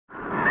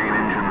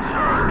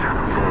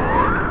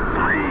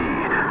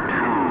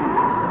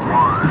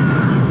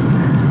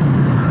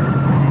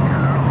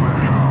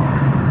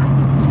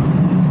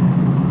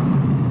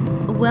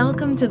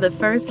Welcome to the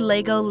first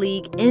LEGO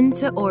League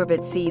Into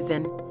Orbit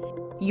season.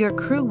 Your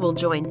crew will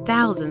join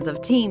thousands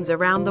of teams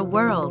around the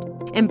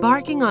world,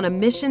 embarking on a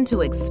mission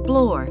to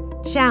explore,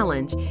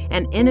 challenge,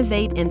 and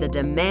innovate in the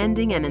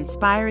demanding and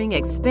inspiring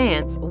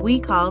expanse we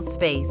call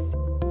space.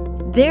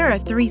 There are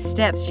 3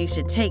 steps you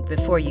should take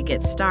before you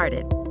get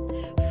started.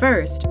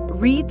 First,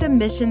 read the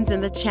missions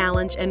in the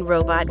challenge and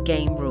robot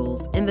game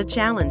rules in the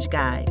challenge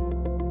guide.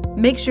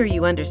 Make sure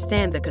you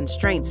understand the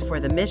constraints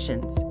for the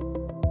missions.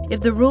 If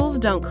the rules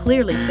don't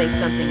clearly say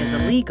something is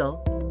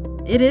illegal,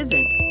 it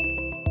isn't.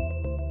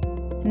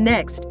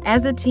 Next,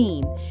 as a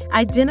team,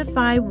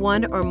 identify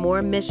 1 or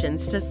more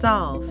missions to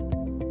solve.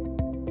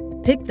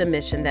 Pick the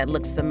mission that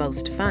looks the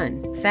most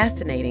fun,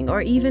 fascinating,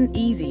 or even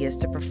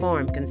easiest to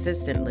perform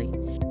consistently.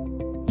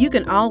 You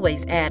can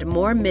always add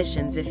more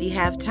missions if you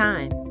have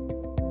time.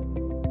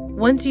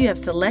 Once you have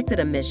selected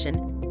a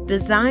mission,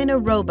 design a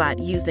robot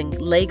using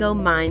LEGO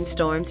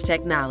Mindstorm's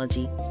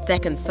technology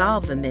that can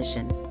solve the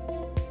mission.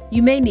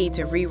 You may need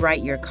to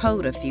rewrite your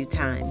code a few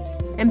times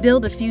and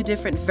build a few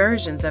different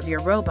versions of your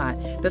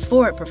robot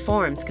before it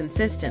performs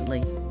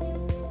consistently.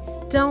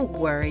 Don't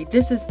worry,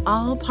 this is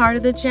all part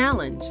of the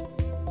challenge.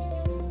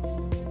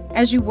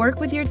 As you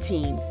work with your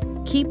team,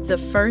 keep the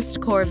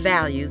first core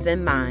values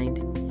in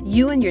mind.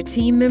 You and your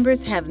team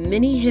members have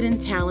many hidden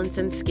talents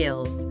and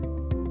skills.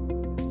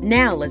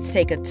 Now let's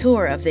take a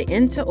tour of the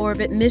Into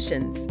Orbit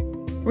missions.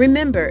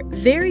 Remember,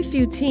 very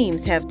few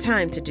teams have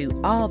time to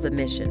do all the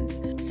missions,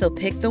 so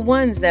pick the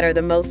ones that are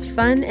the most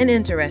fun and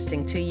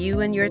interesting to you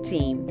and your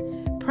team.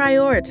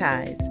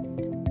 Prioritize.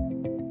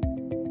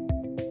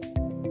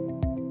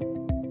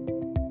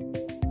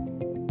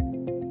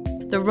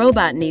 The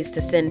robot needs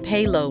to send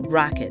payload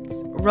rockets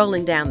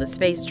rolling down the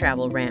space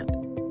travel ramp.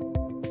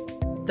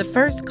 The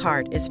first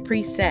cart is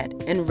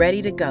preset and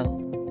ready to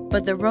go,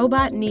 but the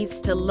robot needs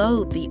to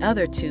load the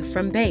other 2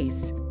 from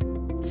base.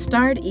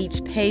 Start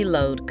each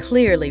payload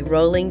clearly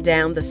rolling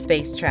down the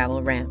space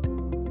travel ramp.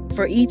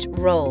 For each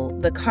roll,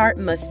 the cart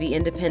must be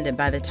independent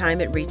by the time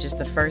it reaches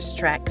the first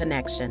track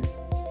connection.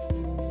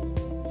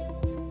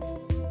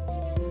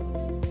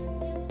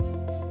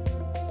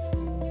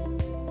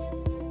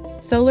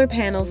 Solar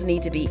panels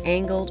need to be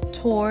angled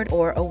toward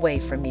or away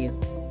from you,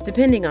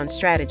 depending on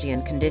strategy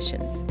and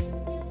conditions.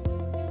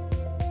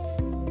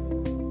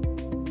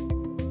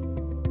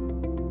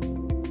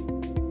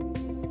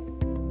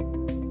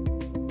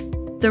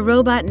 The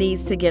robot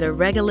needs to get a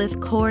regolith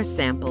core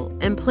sample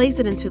and place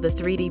it into the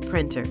 3D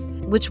printer,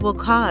 which will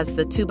cause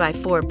the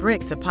 2x4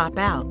 brick to pop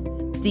out.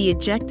 The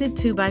ejected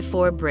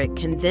 2x4 brick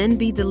can then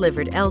be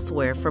delivered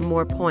elsewhere for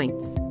more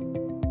points.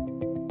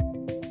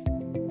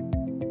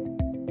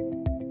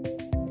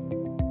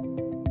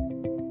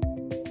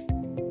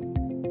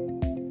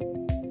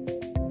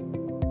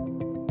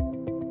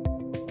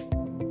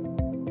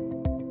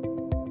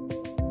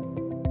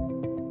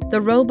 The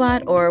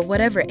robot or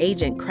whatever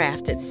agent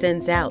craft it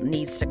sends out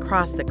needs to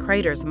cross the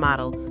crater's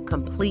model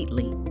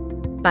completely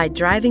by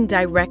driving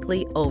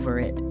directly over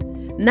it,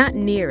 not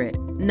near it,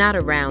 not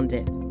around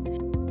it.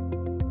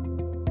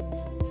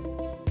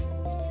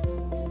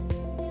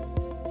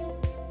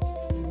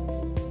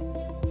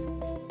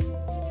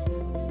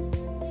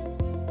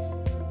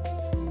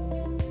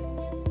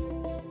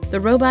 The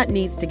robot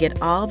needs to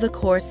get all the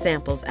core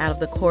samples out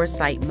of the core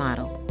site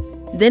model.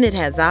 Then it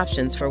has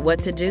options for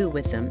what to do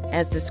with them,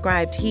 as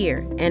described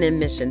here and in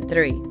Mission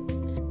 3.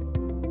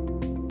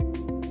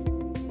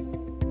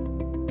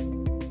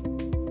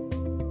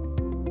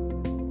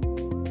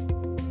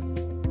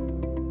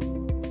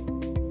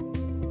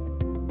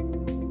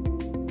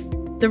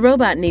 The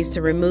robot needs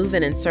to remove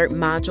and insert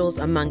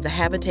modules among the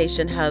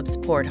Habitation Hub's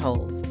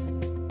portholes.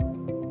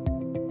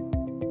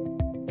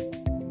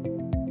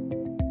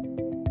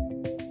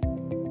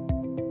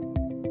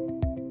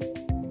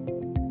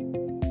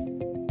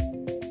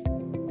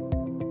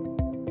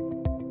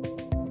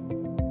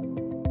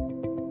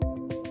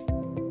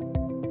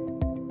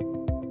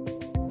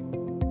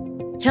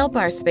 Help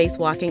our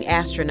spacewalking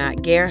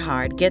astronaut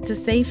Gerhard get to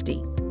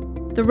safety.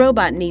 The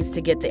robot needs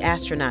to get the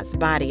astronaut's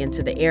body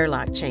into the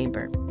airlock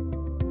chamber.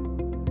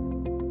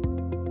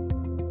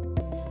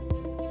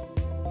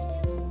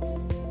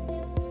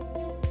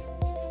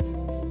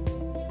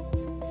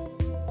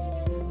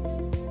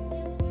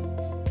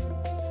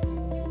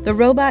 The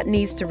robot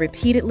needs to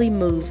repeatedly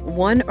move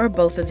 1 or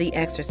both of the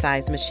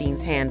exercise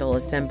machine's handle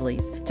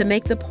assemblies to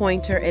make the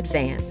pointer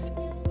advance.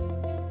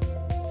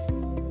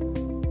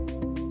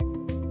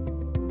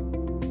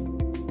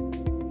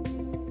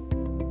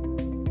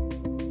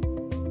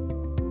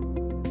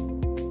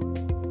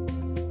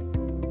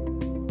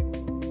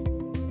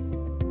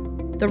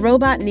 The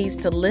robot needs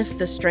to lift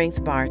the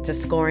strength bar to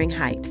scoring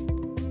height.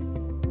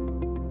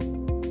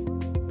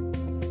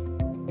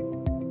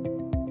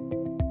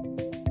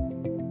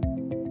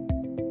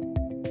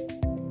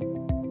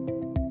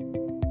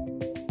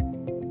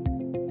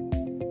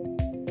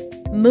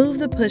 Move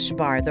the push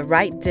bar the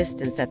right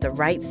distance at the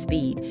right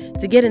speed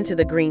to get into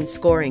the green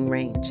scoring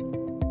range.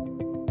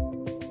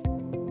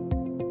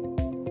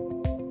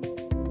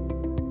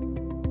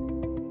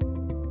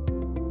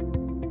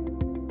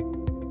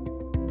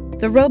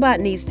 The robot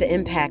needs to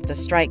impact the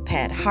strike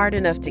pad hard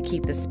enough to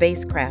keep the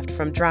spacecraft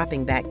from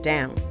dropping back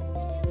down.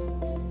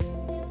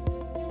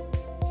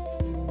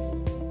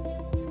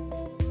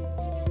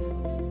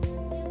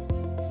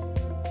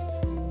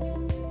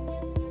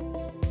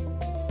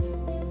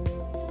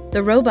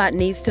 The robot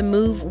needs to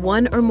move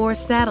one or more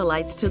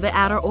satellites to the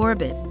outer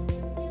orbit.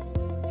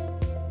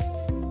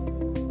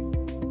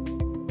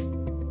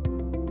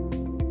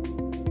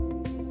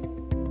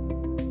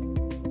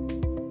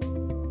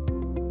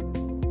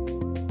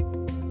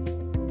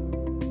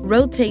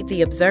 Rotate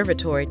the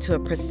observatory to a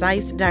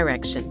precise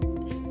direction.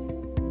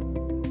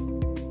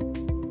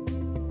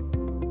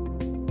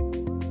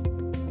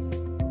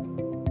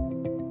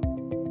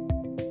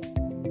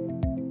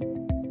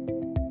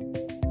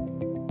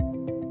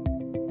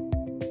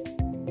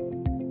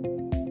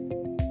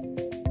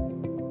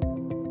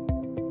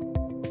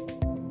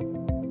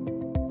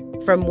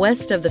 From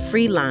west of the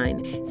free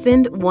line,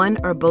 send one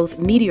or both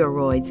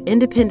meteoroids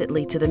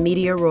independently to the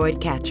meteoroid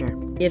catcher.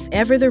 If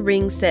ever the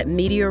ring set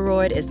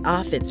meteoroid is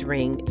off its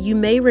ring, you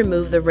may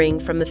remove the ring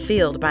from the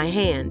field by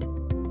hand.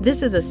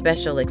 This is a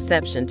special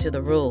exception to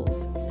the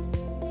rules.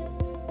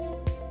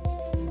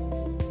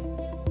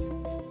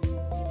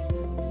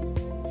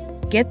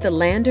 Get the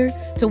lander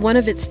to one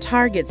of its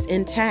targets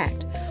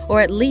intact, or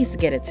at least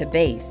get it to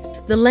base.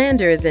 The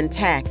lander is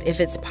intact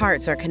if its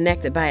parts are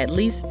connected by at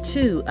least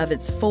 2 of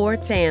its 4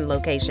 tan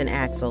location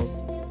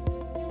axles.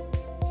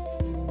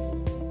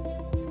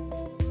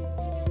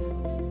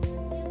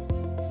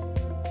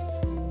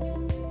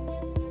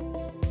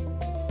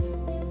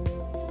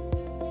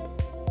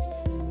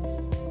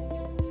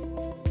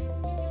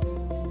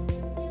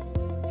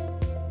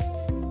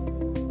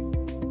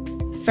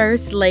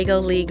 First, LEGO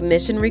League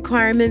mission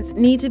requirements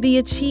need to be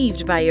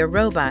achieved by your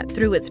robot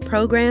through its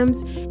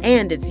programs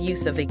and its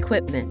use of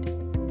equipment.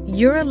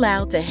 You're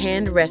allowed to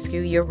hand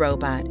rescue your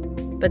robot,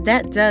 but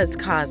that does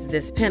cause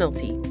this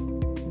penalty.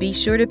 Be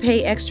sure to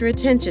pay extra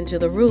attention to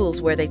the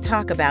rules where they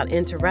talk about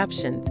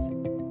interruptions.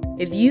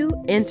 If you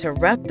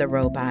interrupt the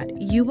robot,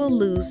 you will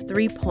lose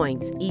 3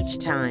 points each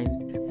time.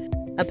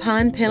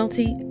 Upon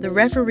penalty, the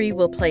referee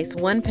will place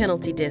 1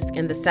 penalty disc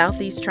in the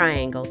southeast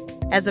triangle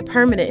as a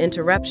permanent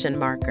interruption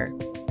marker.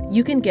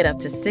 You can get up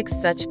to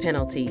 6 such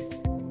penalties.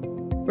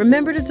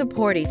 Remember to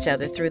support each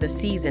other through the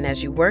season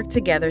as you work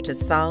together to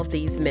solve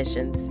these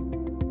missions.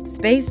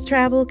 Space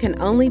travel can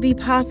only be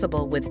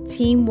possible with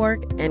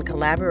teamwork and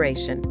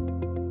collaboration.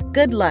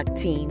 Good luck,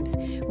 teams.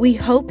 We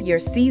hope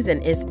your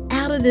season is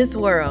out of this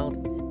world.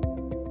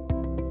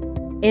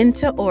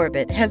 Into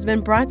Orbit has been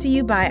brought to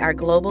you by our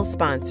global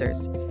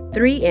sponsors,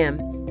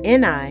 3M,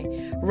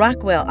 NI,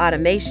 Rockwell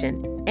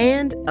Automation,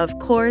 and, of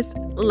course,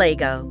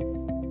 LEGO.